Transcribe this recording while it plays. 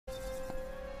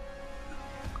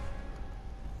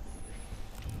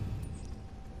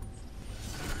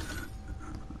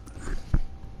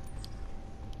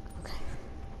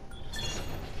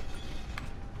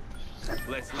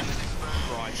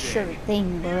Sure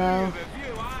thing, bro.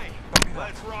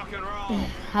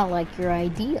 I like your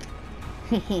idea.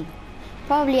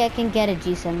 Probably I can get a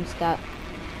G7 Scout.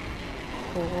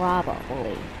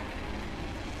 Probably.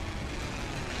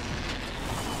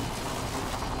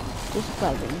 Just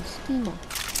driving schema.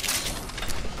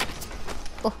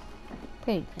 Oh,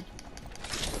 pretty good.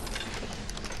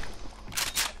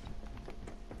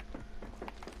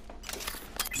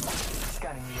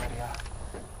 Scanning the area.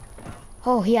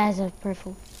 Oh, he has a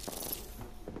purple.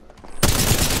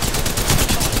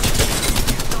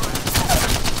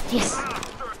 Yes.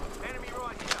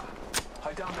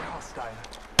 I downed a hostile.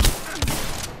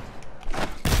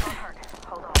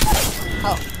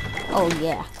 Oh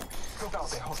yeah.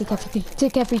 Take everything.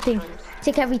 Take everything.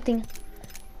 Take everything.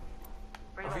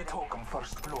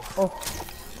 Oh,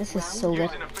 this is so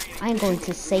good. I'm going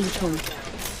to save him.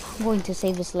 I'm going to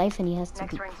save his life, and he has to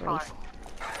be brave.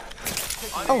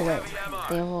 Oh wait,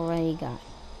 they've already got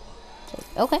it.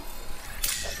 Okay.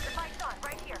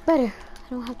 Better. I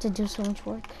don't have to do so much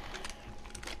work.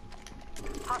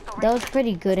 That was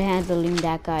pretty good handling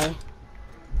that guy. It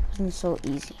wasn't so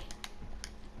easy.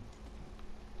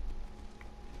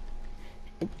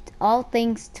 All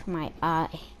thanks to my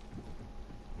eye.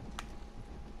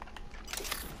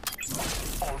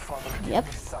 Yep.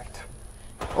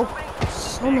 Oh,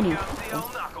 so many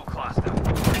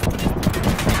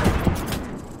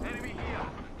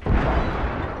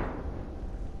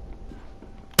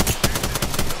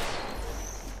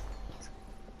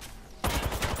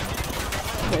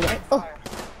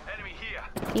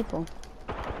people. Oh,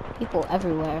 people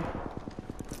everywhere.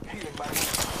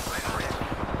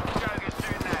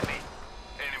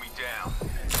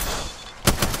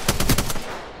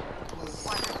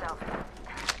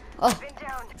 Oh,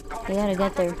 we gotta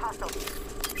get there.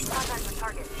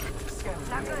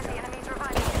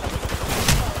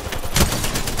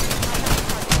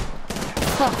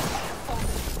 Huh.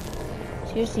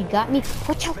 Seriously, got me?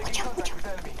 Watch out, watch out, watch out.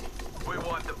 We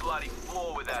want the bloody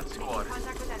floor with that squad.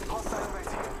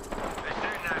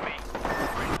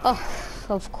 Oh,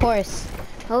 of course.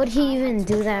 How would he even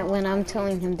do that when I'm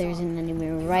telling him there's an enemy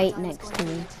right next to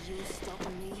me?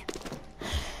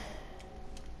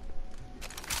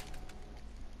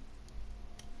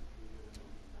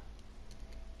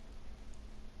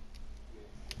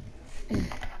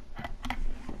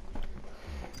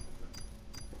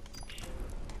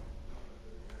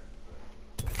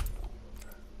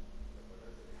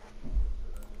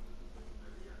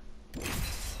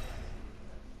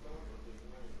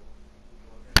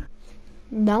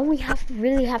 Now we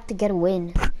really have to get a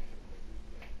win.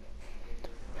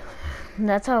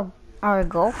 That's our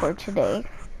goal for today.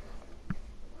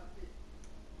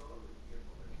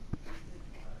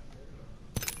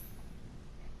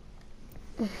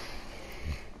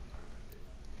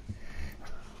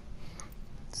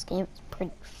 This game is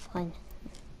pretty fun.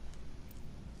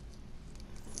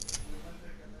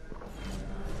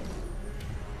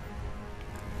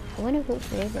 I wonder who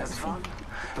created this thing.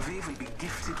 We will be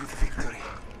gifted with victory.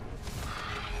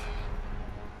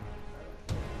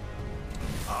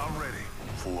 I'm ready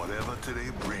for whatever today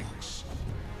brings.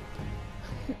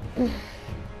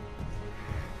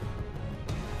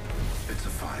 It's a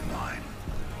fine line.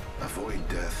 Avoid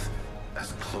death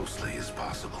as closely as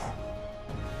possible.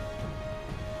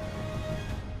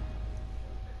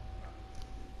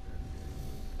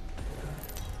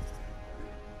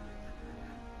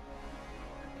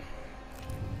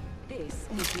 This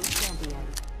is your champion.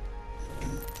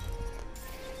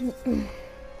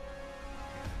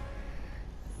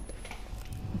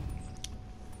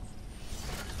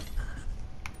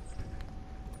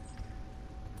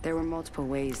 There were multiple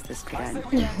ways this could end.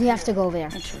 We have to go there.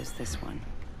 I chose this one.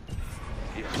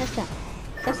 That's that.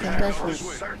 That's the best one.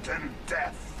 Certain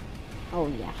death. Oh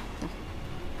yeah.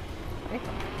 Okay.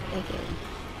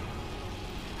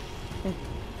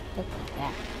 Look at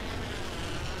that.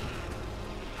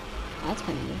 That's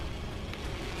kind of good.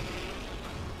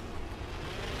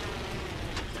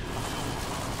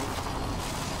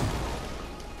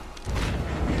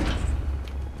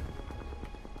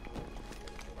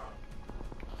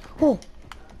 Oh.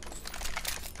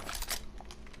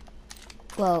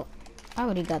 Well, I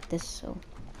already got this, so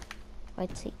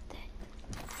I'd take that.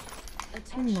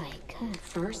 Oh my god.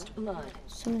 First blood.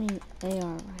 So many AR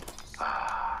rifles.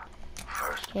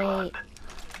 First Okay. blood.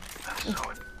 That's so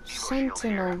it.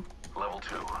 Sentinel. Level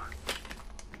 2.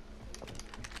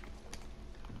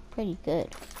 Pretty good.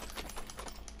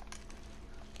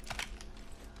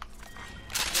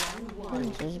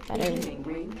 This is better.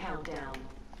 Ring countdown.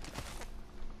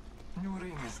 New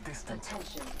ring is distant.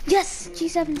 Attention. Yes!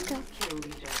 G7 Scout. Kill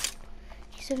leader.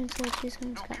 He's in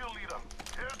the sky.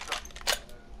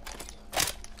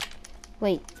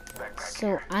 Wait,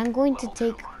 so I'm going to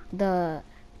take the...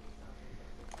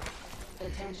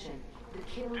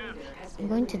 I'm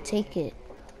going to take it.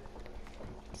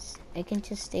 I can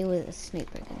just stay with a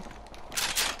sniper gun.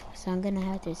 So I'm gonna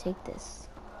have to take this.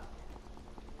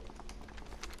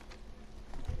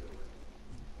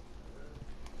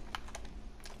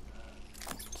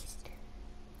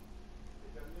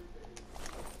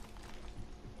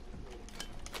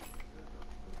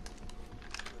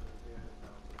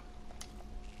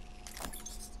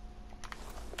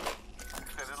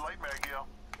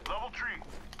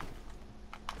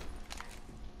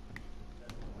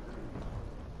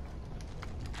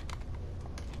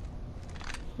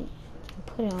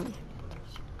 Put it on.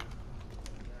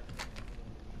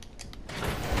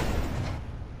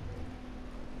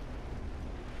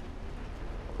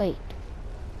 Wait.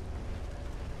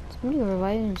 Somebody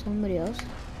reviving somebody else?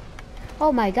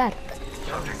 Oh my god.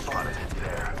 Subject spotted.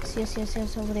 There.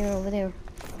 Yes, over there.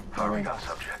 Firing on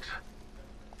subjects.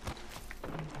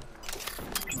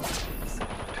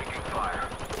 Taking fire.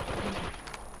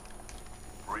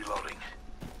 Reloading.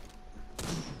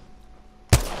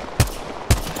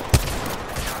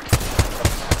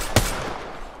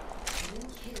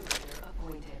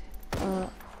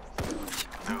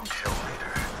 New kill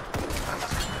leader. I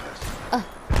must confess.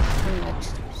 I'm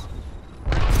upstairs.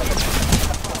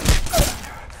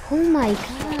 Oh my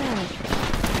god.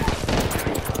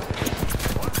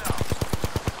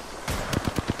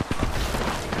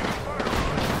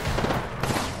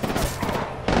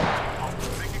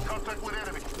 Making contact with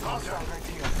enemy.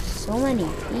 So many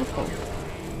people.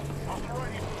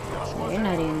 They're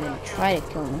not even gonna try to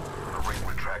kill me. The ring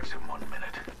retracts in 1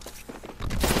 minute.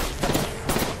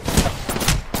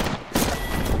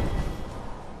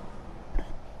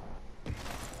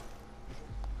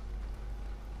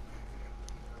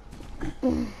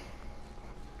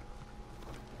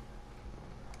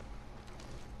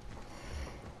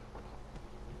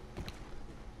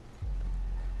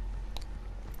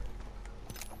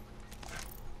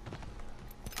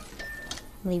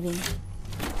 Leaving.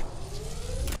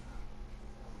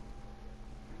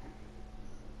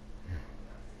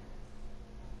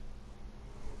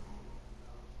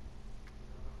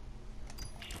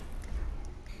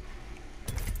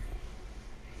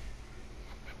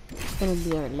 It'll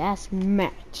be our last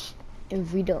match.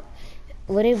 If we don't,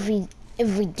 what if we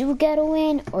do get a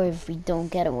win, or if we don't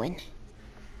get a win?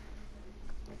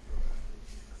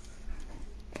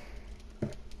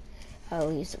 I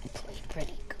always played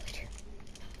pretty good.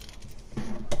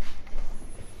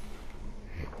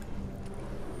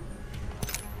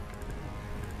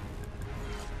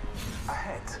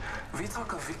 Ahead, we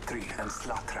talk of victory and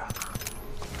slaughter.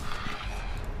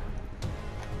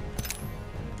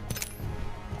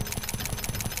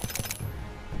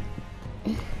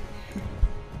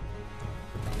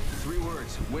 Three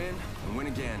words: win and win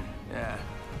again. Yeah.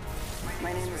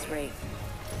 My name is Ray,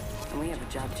 and we have a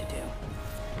job to do.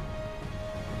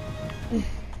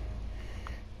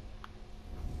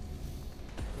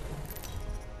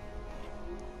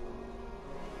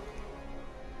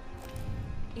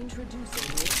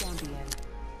 Introducing your champion.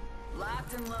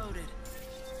 Locked and loaded.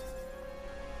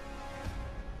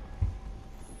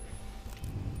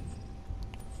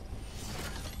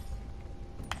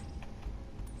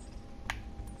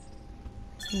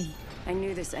 I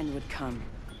knew this end would come,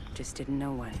 just didn't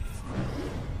know when.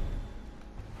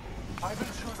 I will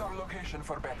choose our location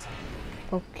for battle.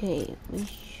 Okay, we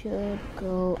should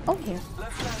go. Oh, here.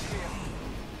 Let's land here.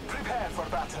 Prepare for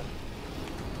battle.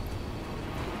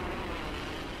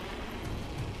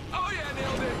 Oh yeah,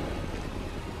 nailed it.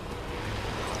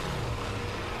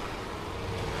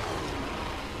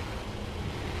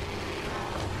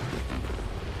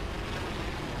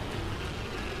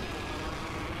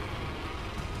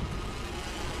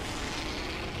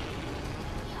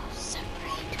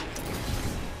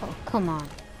 Oh, come on.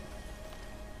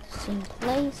 Same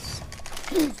place.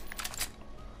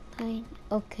 Fine.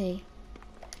 Okay.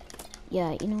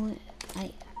 Yeah, you know what?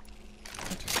 I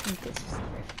just think this is the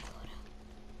perfect photo.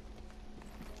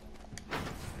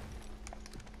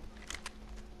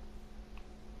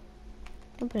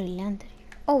 Nobody landed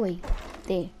here. Oh wait,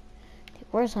 there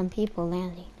were some people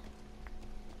landing.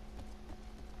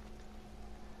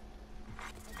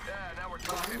 Yeah, now we're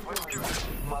talking. Let's do this.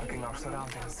 Marking our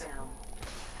surroundings.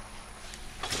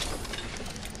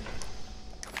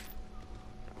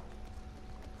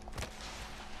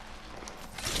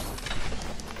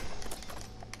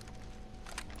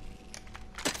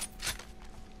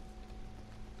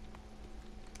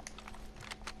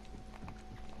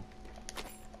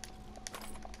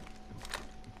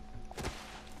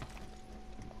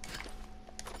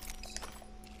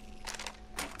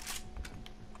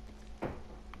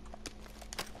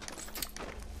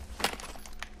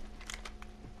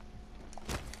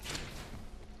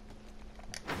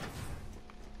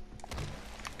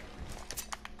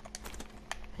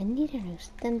 I need an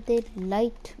extended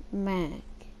light mag.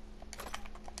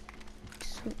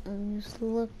 So I'm just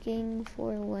looking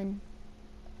for one.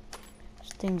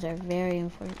 Those things are very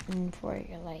important for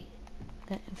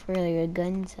your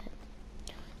guns that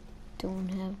don't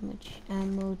have much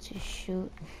ammo to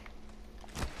shoot.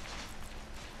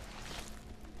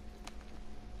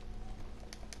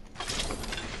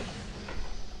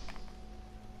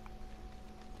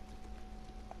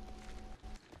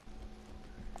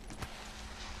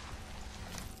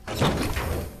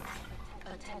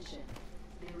 Attention.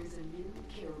 There is a new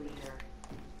kill leader.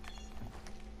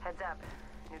 Heads up.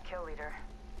 New kill leader.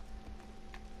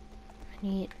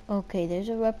 Okay, there's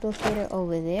a replicator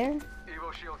over there.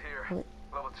 Evo shield here. Wait.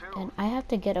 Level 2. And I have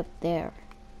to get up there.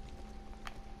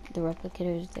 The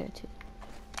replicator is there too.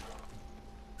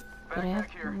 But I have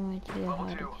Backpack here. no idea Level how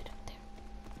to 2. get up there.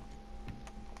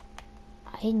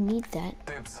 I need that,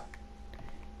 Dibs.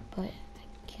 but I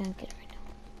can't get it right now.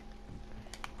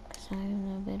 Because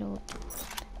I'm a bit old.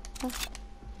 Oh,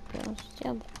 girls,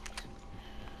 jump.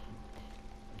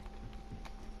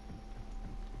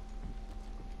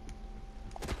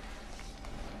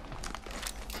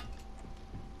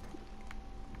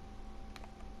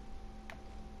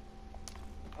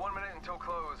 Until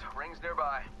close. Rings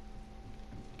nearby.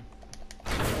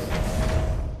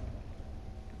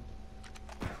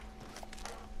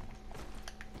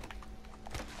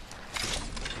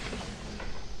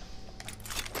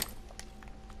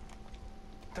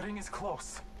 The ring is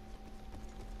close.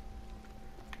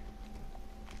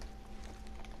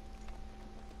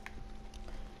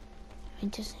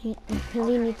 I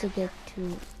really need to get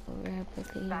to a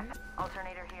replicator. Back.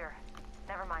 Alternator here.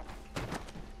 Never mind.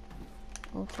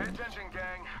 Pay Okay. attention,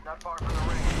 gang. Not far from the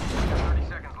ring. Got 30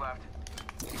 seconds left.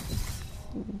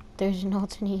 There's an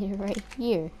alternator right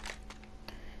here.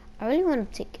 I really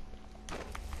want to take it.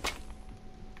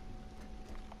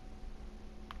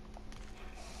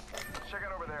 Check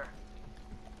out over there.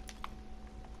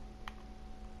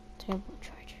 Turbo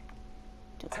charger.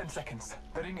 10 seconds.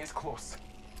 The ring is close.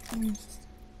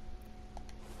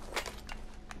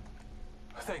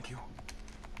 Thank you.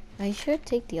 I should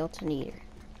take the alternator.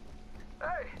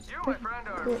 Hey, you, my friend,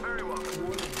 are very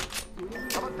welcome.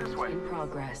 How about this way? In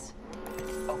progress.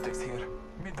 Optics here.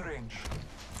 Mid-range.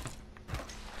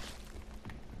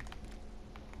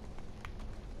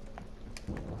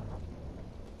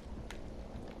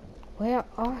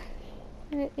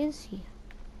 Where is he?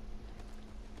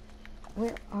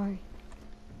 Where are?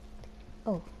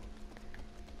 Oh.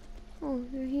 Oh,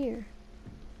 they're here.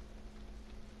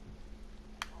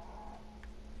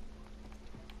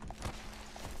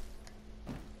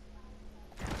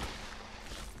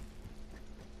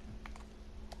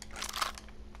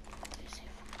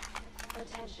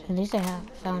 At least I have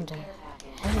found a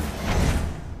heavy.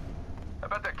 I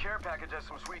bet that care package has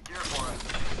some sweet gear for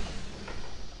us.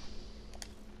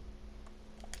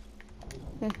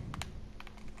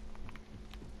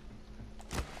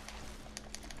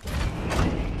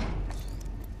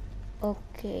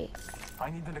 Okay. I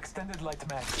need an extended light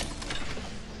mag.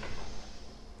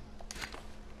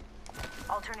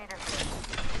 Alternator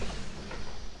here.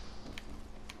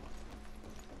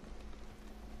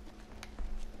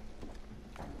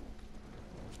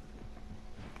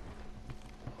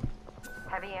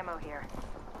 Heavy ammo here.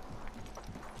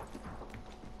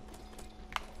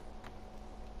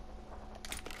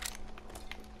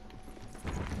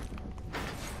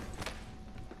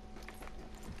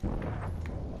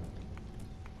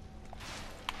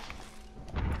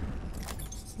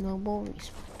 Mobile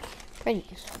respawn. Pretty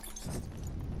useful.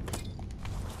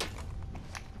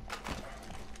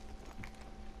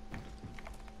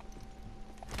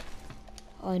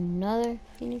 Another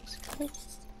Phoenix clip.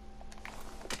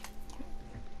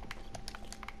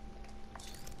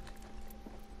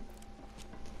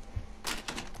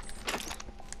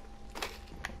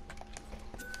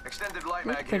 Extended light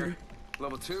mag here.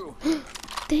 Level 2.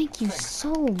 Thank you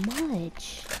so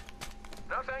much.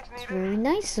 No thanks It's needed. very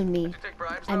nice of me. You take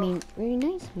bribes, I though? mean, very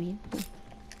nice of you.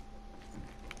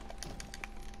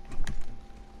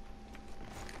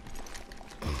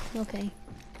 Okay.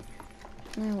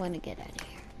 I want to get out of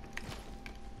here.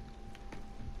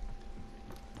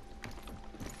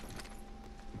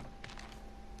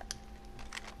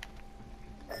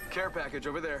 Care package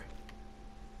over there.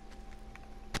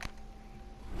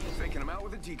 Faking him out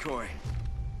with a decoy.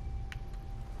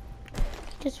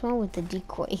 What's wrong with the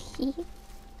decoy?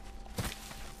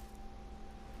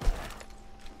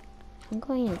 I'm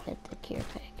going to get the care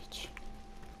package.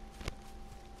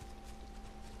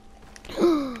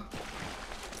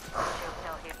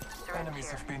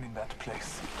 Enemies have been in that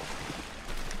place.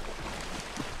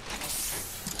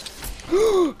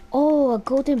 Oh, a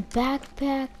golden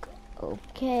backpack.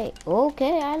 Okay,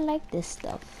 okay, I like this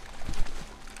stuff.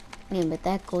 Yeah, but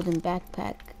that golden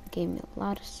backpack gave me a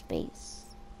lot of space.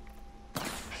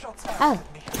 Oh,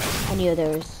 I knew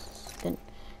there was gonna be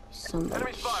somebody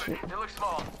Enemy spotted. shooting. They look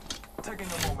small. Taking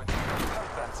a moment.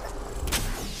 Have that.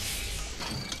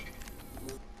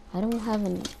 I don't have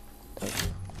any, like,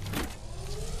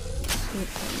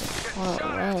 far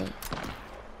away.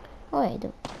 Oh, I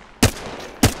do.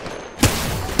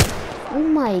 Oh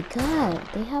my god,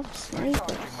 they have snipers.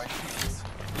 Recharging my shields.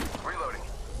 Reloading.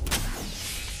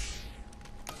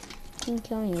 Can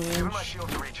kill me Giving one my shot. shield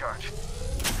to recharge.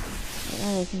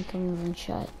 Yeah, they can kill me one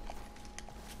shot.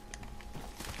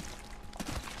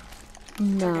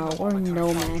 No, we're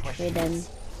no match for them.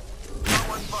 Got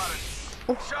one spotted.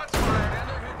 Oh. Shots fired and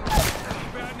they're hitting.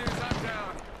 Bad news, I'm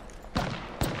down.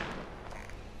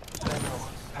 Daniel,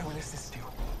 I will assist you.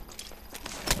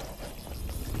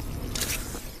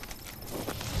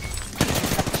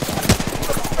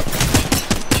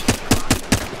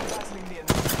 Dazzling the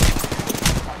enemy.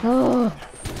 Oh.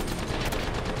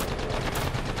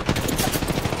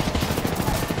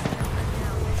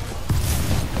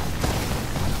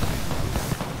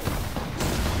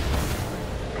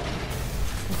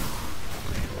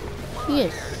 He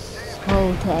is so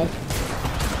dead.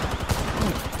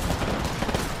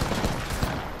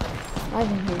 Revive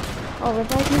him. Oh,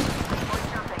 revive me.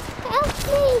 Help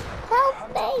me! Help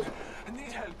me! I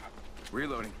need help.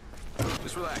 Reloading.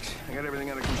 Just relax. I got everything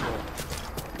under control.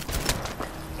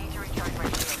 Need to recharge my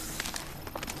shield.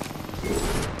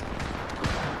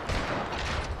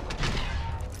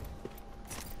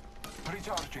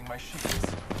 Recharging my shields.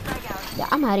 Yeah,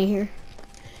 I'm out of here.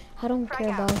 I don't care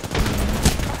about.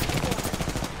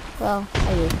 Well,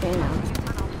 I do care now.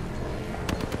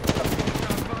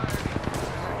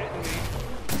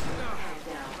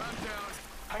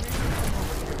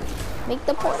 Make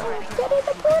the portal. Get in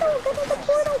the portal. Get in the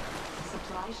portal.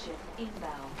 Supply ship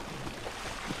inbound.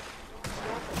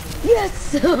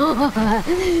 Yes!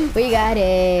 We got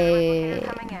it.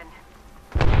 Coming in.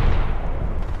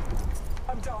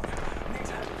 I'm down. Need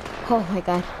help. Oh my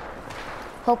god.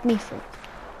 Help me first.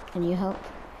 Can you help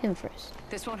him first?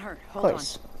 This won't hurt. Of Hold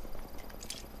course. on.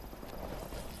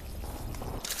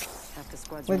 Half the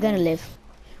squad's We're gonna remaining. live.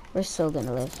 We're still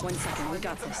gonna live. 1 second. We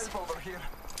got this. Help over here.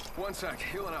 1 sec.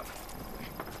 Healing up.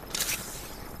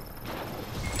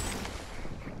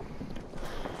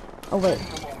 Oh wait.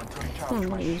 A moment to recharge I'm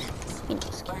my gonna use shields.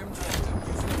 Phoenix. I am dread.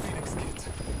 Using the Phoenix kit.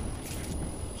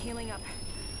 Healing up.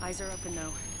 Eyes are open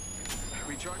though.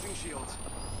 Recharging shields.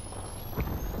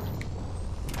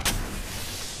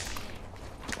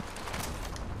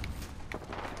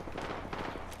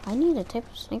 I need a type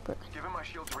of sniper. Giving my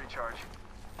shield to recharge.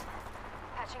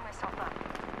 Patching myself up.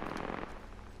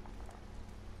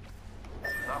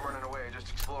 Not running away, just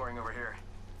exploring over here.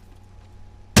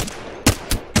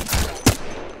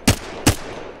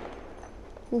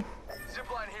 Ooh.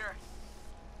 Zipline here.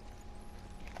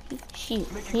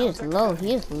 He is low.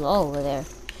 He is low over there.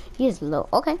 He is low.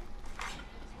 Okay.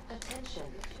 Attention.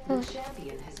 The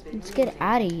champion has been Let's get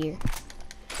out of here.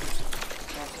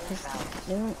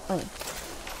 There are like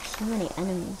so many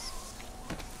enemies.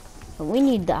 But we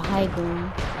need the high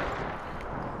ground.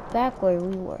 Back where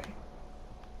we were.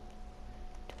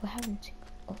 Do I haven't seen?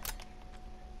 Oh.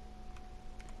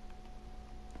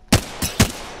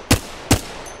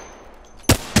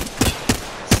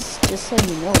 Just so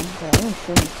you know, but I'm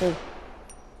shooting too.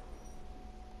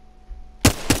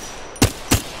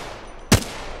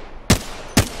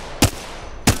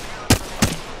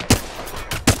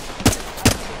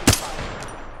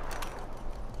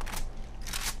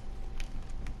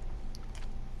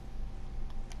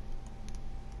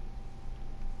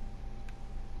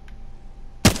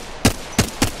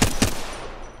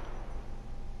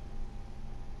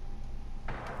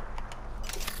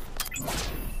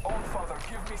 Oh, Father,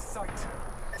 give me sight.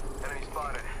 Enemy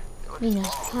spotted. You know,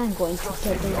 I'm going to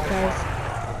kill those guys.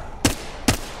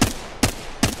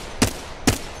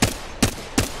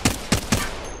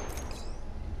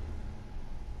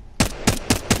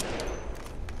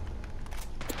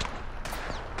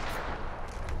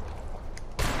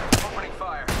 Opening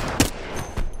fire.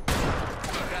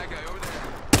 That guy over there.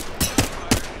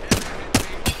 Fire.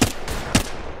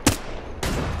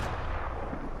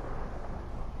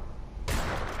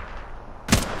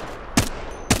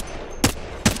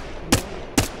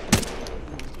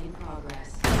 in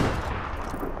progress.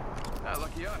 Ah,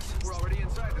 lucky us. We're already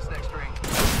inside this next ring.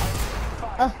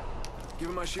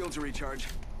 Giving my shield to recharge.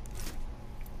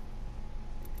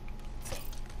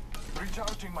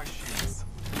 Recharging my shields.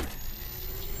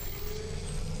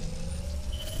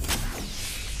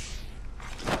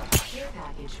 Care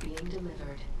package being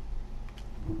delivered.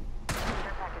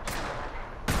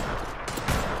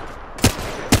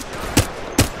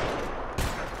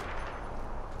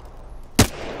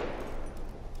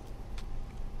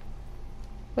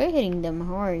 We're hitting them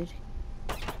hard.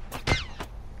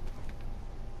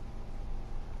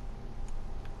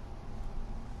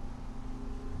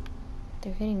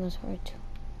 They're hitting us hard too.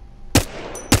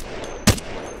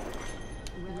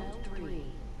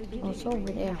 Oh, it's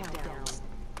over there.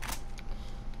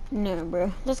 No,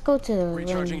 bro. Let's go to the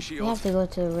Recharging ring. shield. We have to go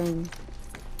to the ring.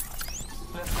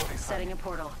 Let's go this way. Setting a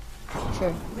portal.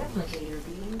 Sure. Replicator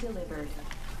being delivered.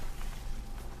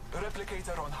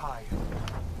 Replicator on high.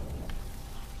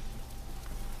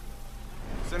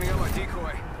 Sending out my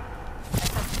decoy.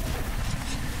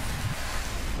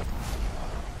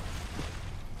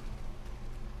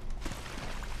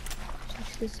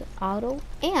 This is auto,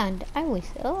 and I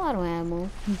wasted a lot of ammo.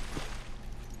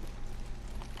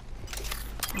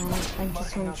 I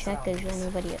just want to check if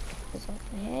anybody is up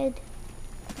ahead.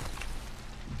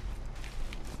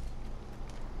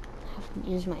 I have to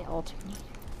use my alternator.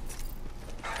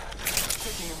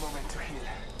 Taking a moment to heal.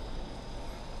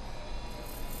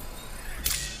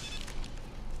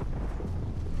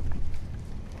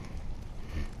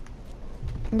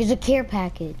 There's a care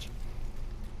package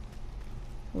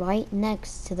right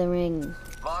next to the ring.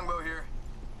 Longbow here.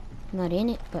 Not in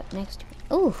it, but next to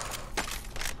it. Oof.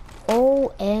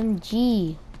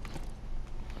 OMG.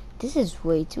 This is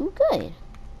way too good.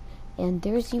 And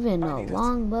there's even a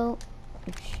longbow,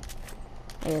 which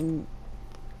I am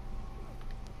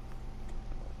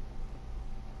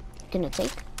gonna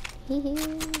take.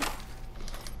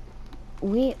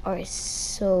 We are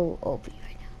so OP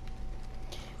right now.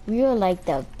 We are like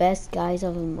the best guys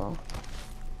of them all.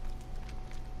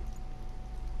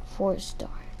 4-star.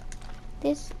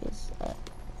 This is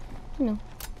you know.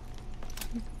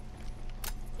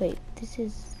 Wait, this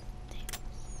is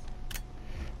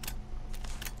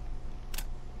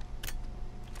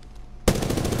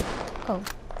oh,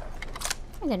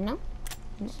 I don't know.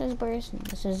 This is burst.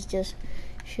 This is just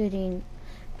shooting.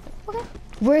 Okay,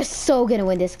 we're so gonna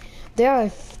win this. There are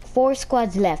 4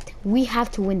 squads left. We have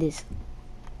to win this,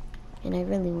 and I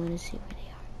really want to see where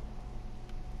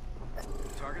they are.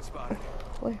 Target spotted.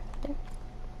 Where? There.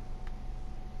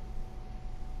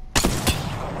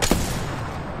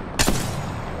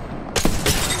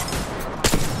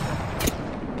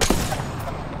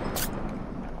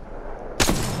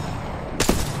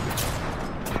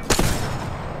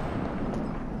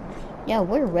 Yeah,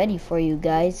 we're ready for you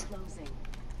guys.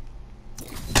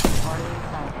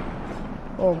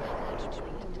 Oh.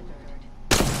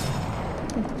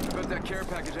 Bet that care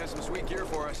package has some sweet gear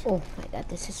for us. Oh my god,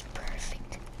 this is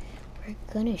perfect. We're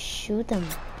gonna shoot them.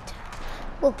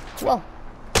 Whoa, whoa.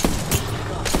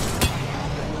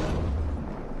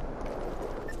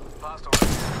 Hostile right in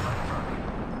front of me.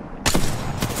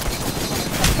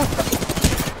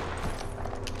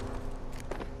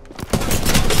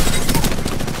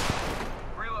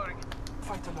 Reloading.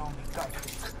 Fight alone, die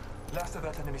quick. Last of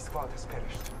that enemy squad has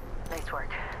perished. Nice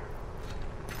work.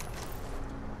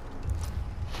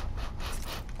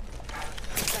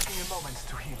 Taking a moment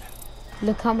to heal.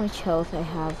 Look how much health I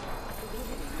have.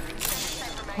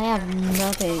 I have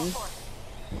nothing.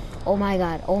 Oh my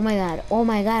god, oh my god, oh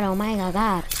my god, oh my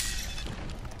god.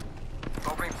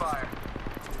 Opening fire.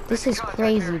 This is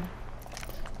crazy.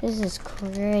 This is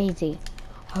crazy.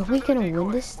 Are we gonna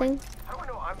win this thing? How do we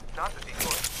know I'm not the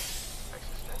decoy?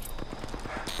 Existential.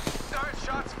 Alright,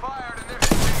 shots fired and they're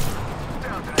hitting.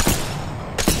 Down to that.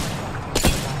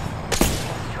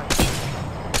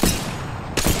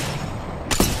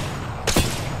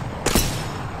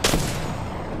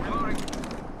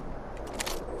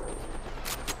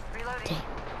 Reloading.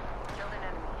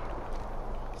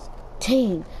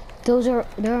 Dang,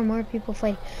 there are more people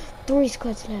fighting. 3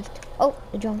 squads left. Oh,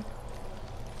 the drone.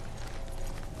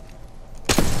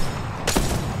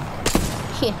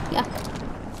 Yeah.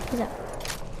 What's up?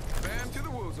 Bam to the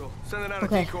woozle. Sending out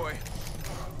Okay. a decoy.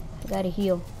 I gotta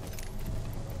heal.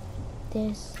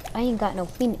 This, I ain't got no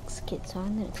Phoenix kit, so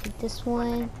I'm gonna take this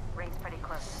one. Ring's pretty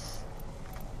close.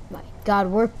 My god,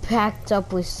 we're packed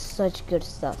up with such good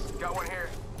stuff. Got one here.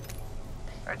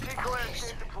 Alright, decoy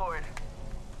is deployed.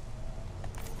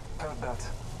 Heard that.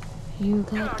 You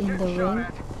got in the Shot ring?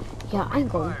 at. Yeah, I'm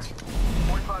going to.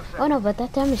 45 seconds. Oh no, but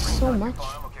that damage is so much.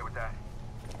 I'm okay with that.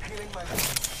 Healing my leg.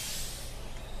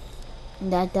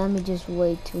 That damage is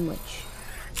way too much.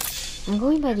 I'm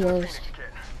going by the other side. Kit.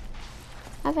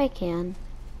 If I can.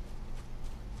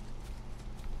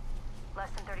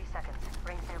 Less than 30 seconds.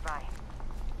 Ring's nearby.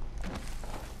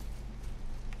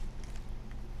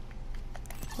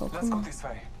 Oh, Let's come go on. this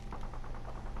way.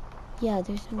 Yeah,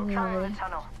 there's no way over there.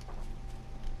 tunnel.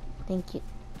 Thank you.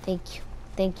 Thank you.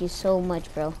 Thank you so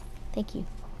much, bro. Thank you.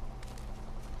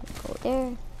 Go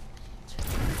there. Set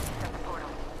the portal.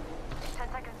 10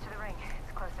 seconds to the ring.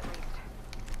 It's close at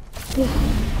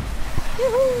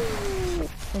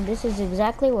least. And this is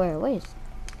exactly where it was.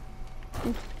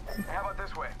 How about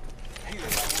this way?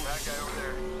 That guy over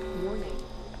there. Warning.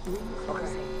 Ring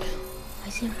closing. I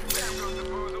see him. There goes the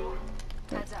boozle.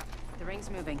 Heads up. The ring's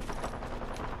moving.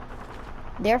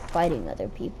 They're fighting other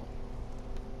people.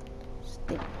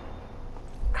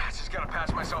 Just gotta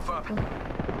patch myself up.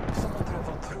 Someone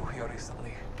traveled through here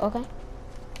recently. Okay.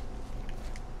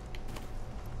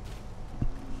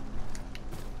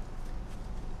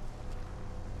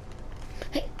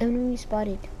 Hey, enemy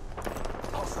spotted.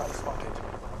 Hostile spotted.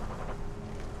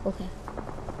 Okay.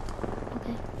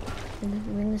 Okay. And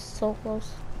the ring is so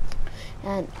close.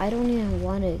 And I don't even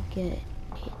want to get it.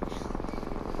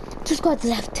 2 squads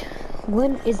left.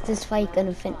 When is this fight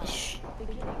gonna finish?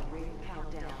 Beginning ring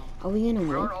countdown. Are we gonna We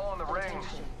win? aren't all on the ring.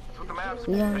 That's what the map's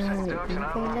We don't know missions, the ducks, and I'm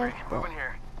info hungry. left. Moving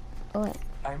here. Oh,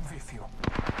 I'm with you.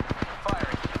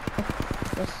 Firing.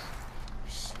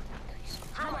 yes.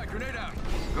 Throw my grenade out.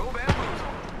 Go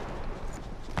bamboozle.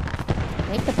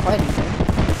 Make the party, man.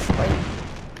 Party.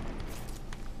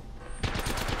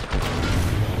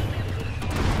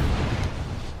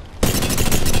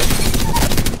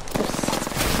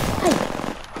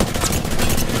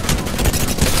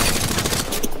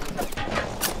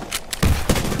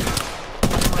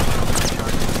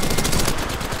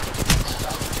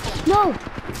 No!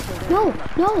 No!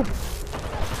 No!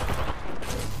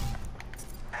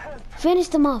 Finish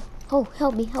them off. Oh,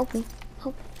 help me, help me.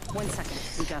 Help. 1 second.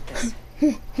 We got this.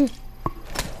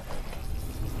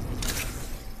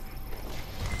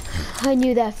 I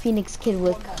knew that Phoenix kid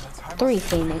would, 3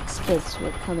 Phoenix kids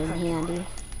would come in handy.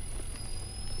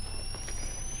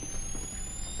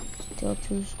 Still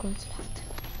 2 squads left.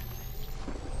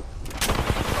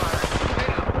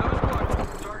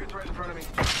 Target's right in front of me.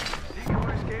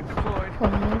 Decoy escape deployed. Oh,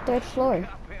 I'm on 3rd floor.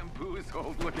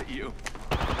 Bamboozled. Look at you.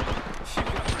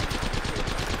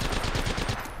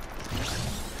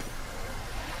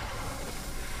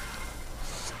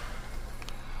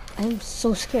 I'm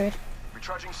so scared.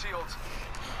 Recharging shields.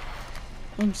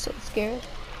 I'm so scared.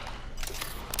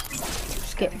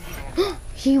 Scared.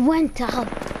 He went out.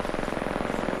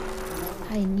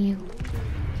 I knew.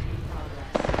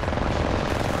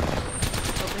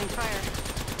 Opening fire.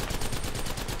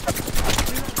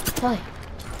 Why?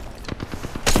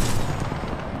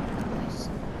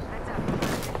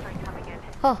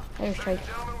 Oh, airstrike.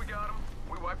 Gentlemen, we got him.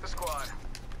 We wiped the squad.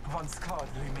 One squad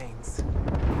remains.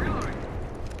 Reloading.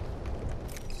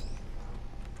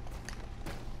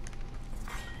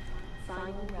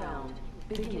 Final round.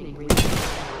 Beginning ring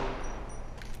countdown.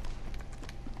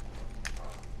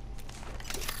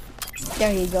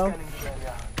 There you go. Scanning the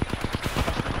area.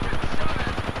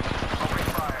 Opening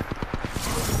fire.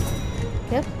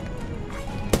 Yep.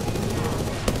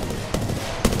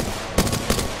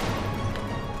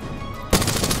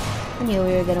 I knew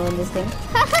we were gonna win this thing.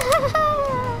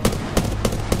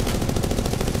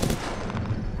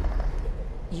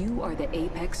 You are the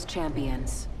Apex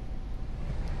champions.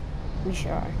 We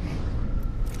sure are.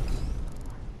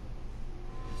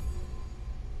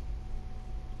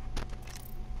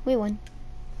 We won.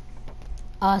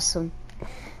 Awesome.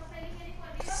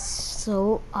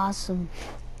 So awesome.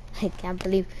 I can't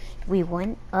believe we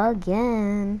won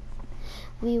again.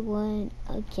 We won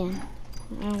again.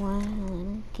 I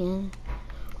won again.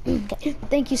 Okay.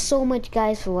 Thank you so much,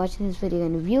 guys, for watching this video.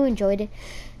 And if you enjoyed it,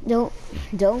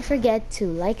 don't forget to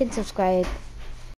like and subscribe.